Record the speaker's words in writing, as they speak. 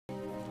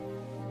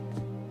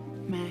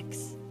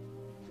Max,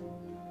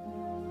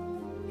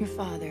 your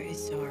father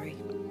is sorry.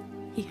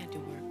 He had to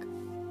work.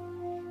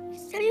 He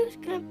said he was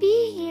gonna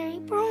be here.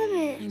 He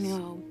promised.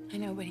 I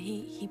know, but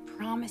he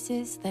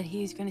promises that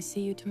he's gonna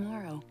see you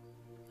tomorrow.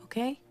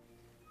 Okay?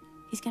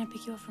 He's gonna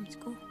pick you up from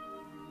school.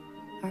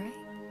 All right?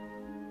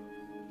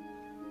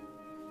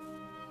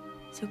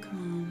 So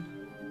come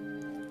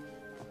on.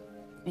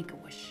 Make a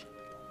wish.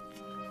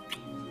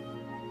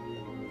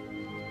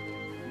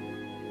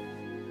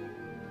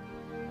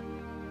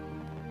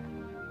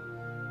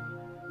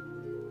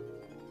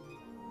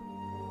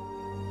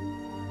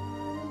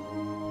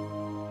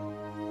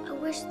 I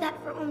wish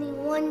that for only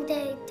one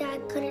day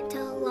Dad couldn't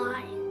tell a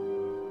lie.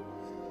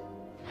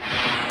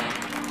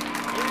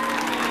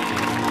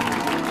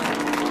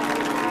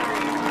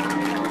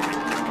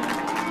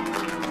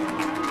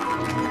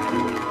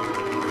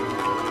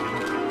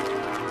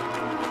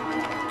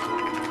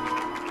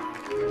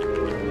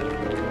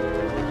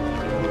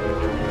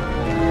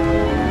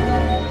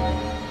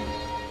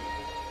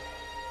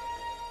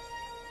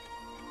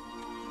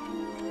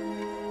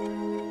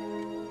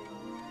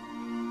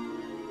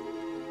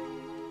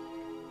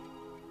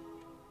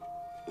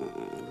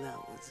 That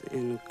was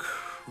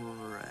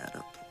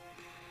incredible.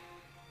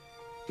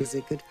 Is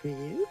it good for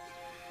you?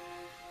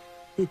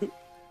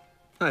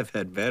 I've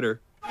had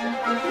better.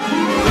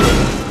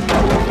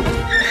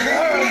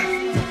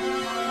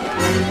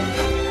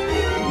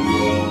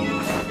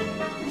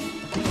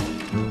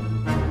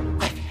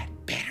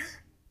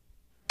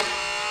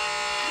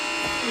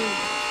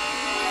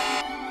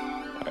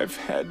 I've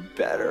had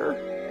better.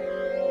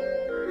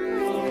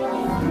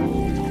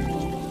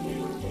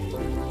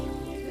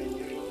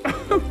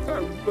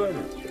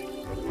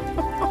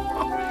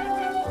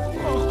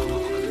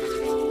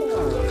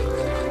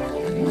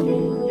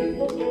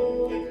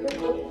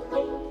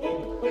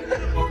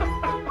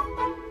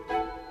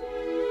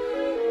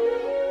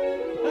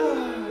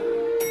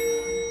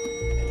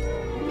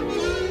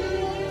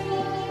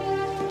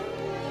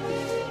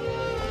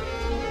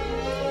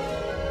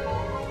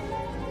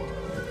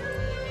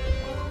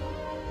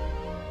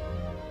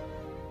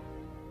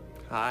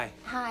 Hi.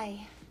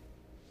 Hi.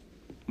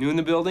 New in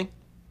the building?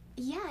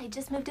 Yeah, I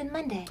just moved in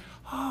Monday.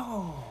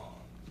 Oh,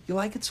 you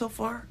like it so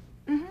far?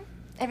 Mm-hmm.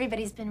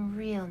 Everybody's been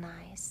real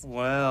nice.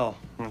 Well,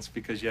 that's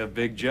because you have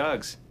big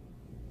jugs.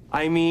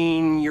 I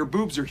mean, your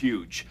boobs are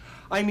huge.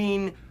 I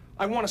mean,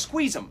 I want to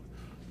squeeze them.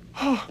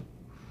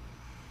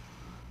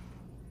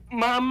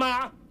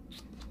 Mama!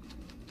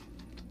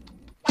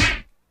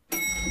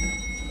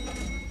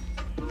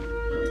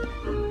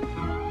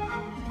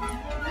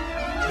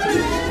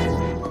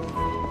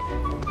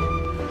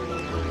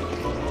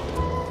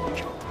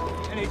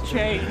 Any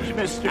change,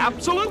 mister?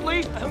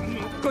 Absolutely!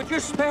 Could you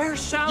spare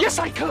some? Yes,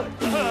 I could!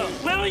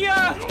 Will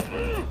ya?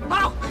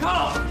 How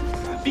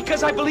come?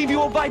 Because I believe you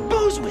will buy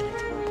booze with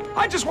it.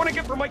 I just want to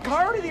get from my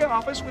car to the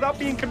office without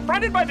being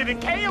confronted by the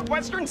decay of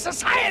Western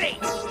society.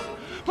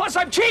 Plus,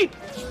 I'm cheap.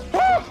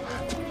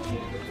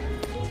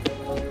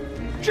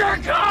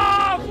 Jerk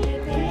off!